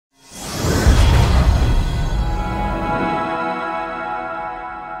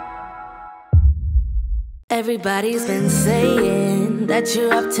Everybody's been saying that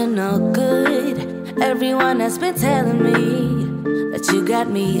you're up to no good. Everyone has been telling me that you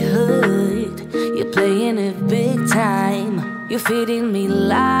got me hood. You're playing it big time. You're feeding me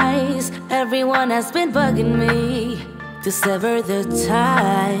lies. Everyone has been bugging me to sever the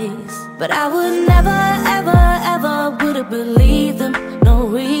ties, but I would never, ever, ever would've believed them. No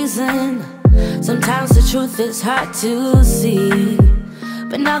reason. Sometimes the truth is hard to see,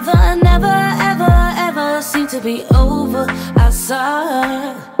 but now the never, ever, ever seemed to be over. I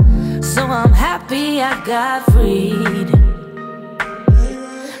saw, so I'm happy I got freed.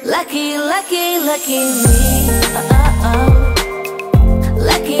 Lucky, lucky, lucky me.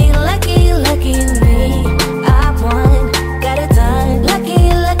 Lucky, lucky, lucky me. I won, got it done.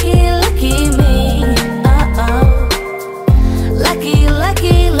 Lucky, lucky, lucky me. Lucky,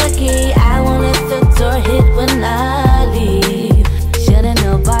 lucky, lucky. I won't let the door hit when I leave. Should've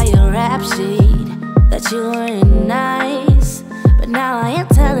known by your rap sheet that you weren't nice, but now I am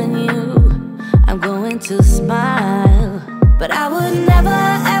telling you I'm going to smile. But I would never,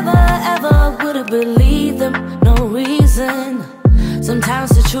 ever, ever would've believed them. No reason. Sometimes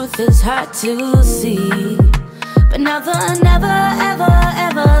the truth is hard to see, but now the never, ever,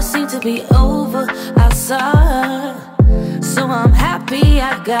 ever seemed to be over. I saw her, so I'm happy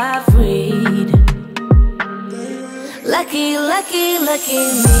I got freed. Lucky, lucky, lucky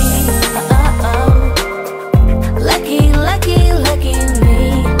me. Lucky, lucky, lucky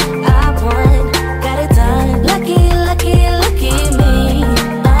me. I won, got it done. Lucky, lucky, lucky me.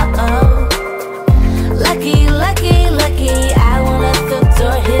 Lucky, lucky, lucky. I won't let the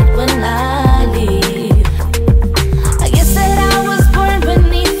door hit when I leave. I guess that I was born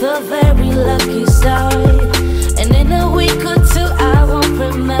beneath a very lucky star, and in a week or two I won't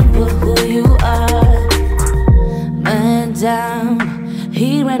remember who you are. Man down,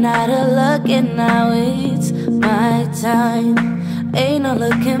 he ran out of luck and now it's my time. Ain't no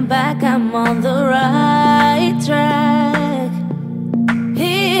looking back, I'm on the right track.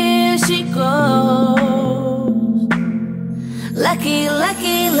 Here she goes. Lucky,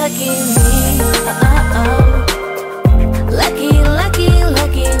 lucky, lucky me. Lucky, lucky,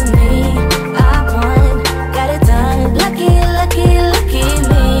 lucky me. I won, got it done. Lucky, lucky, lucky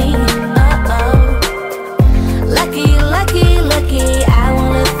me. Lucky, lucky, lucky. I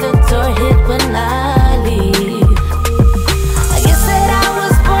won't let the door hit when I leave. I guess that I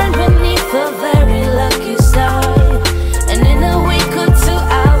was born beneath a very lucky star, and in a week or two I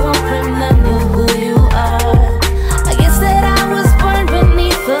won't remember who you are. I guess that I was born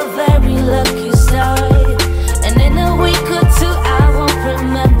beneath a very lucky star, and in a week or two I won't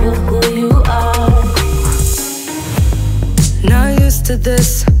remember who you are. Not used to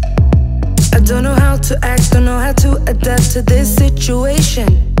this. I don't know how to act, don't know how to adapt to this situation.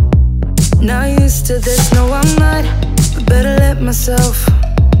 Not used to this, no I'm not, but better let myself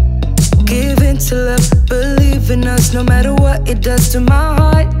give in to love, believe in us no matter what it does to my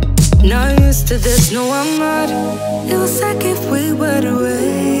heart. Not used to this, no I'm not. It was like if we were to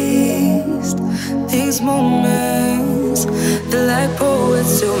waste these moments, they're like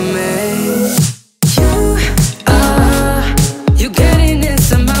poets who made. You getting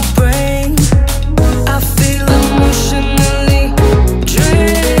into my brain. I feel emotionally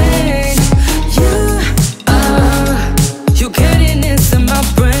drained. You getting into my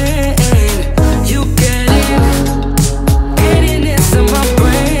brain. You getting into my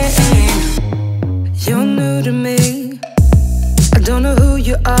brain. You're new to me. I don't know who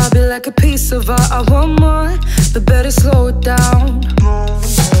you are, be like a piece of art. I want more, but better slow it down.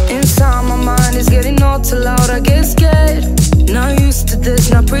 Inside my mind is getting all too loud, I get scared. Not used to this,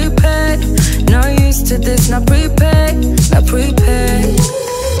 not prepared. Not used to this, not prepared. Not prepared.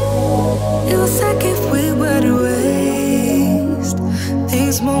 It was like if we were to waste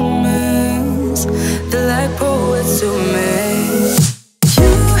these moments, they're like poets who made.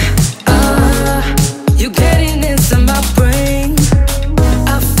 You getting into my brain.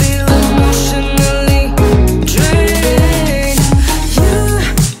 I feel emotionally drained.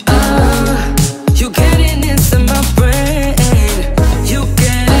 You getting into my brain. You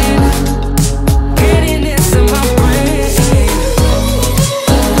getting into my brain.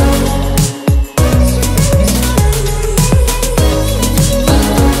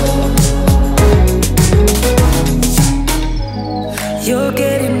 You're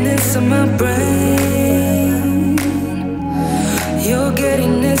getting into my brain. You're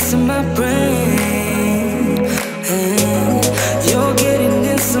getting into my brain. You're getting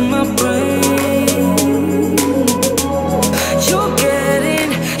into my brain. You're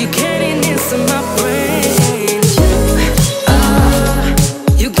getting into my brain.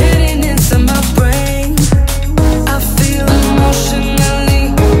 You getting into my brain.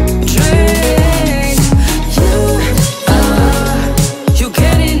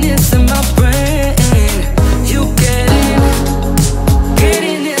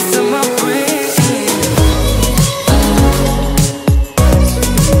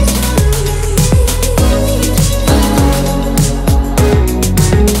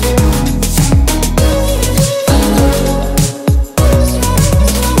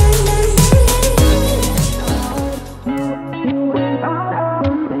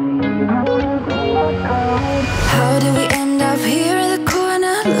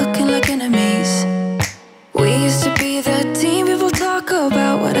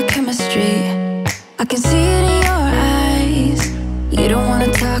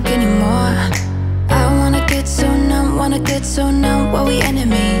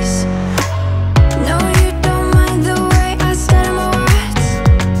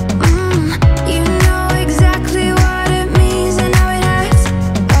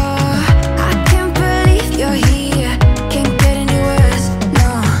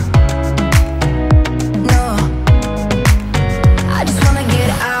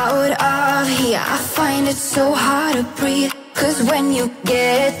 you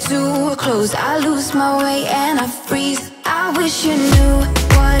get too close, I lose my way and I freeze. I wish you knew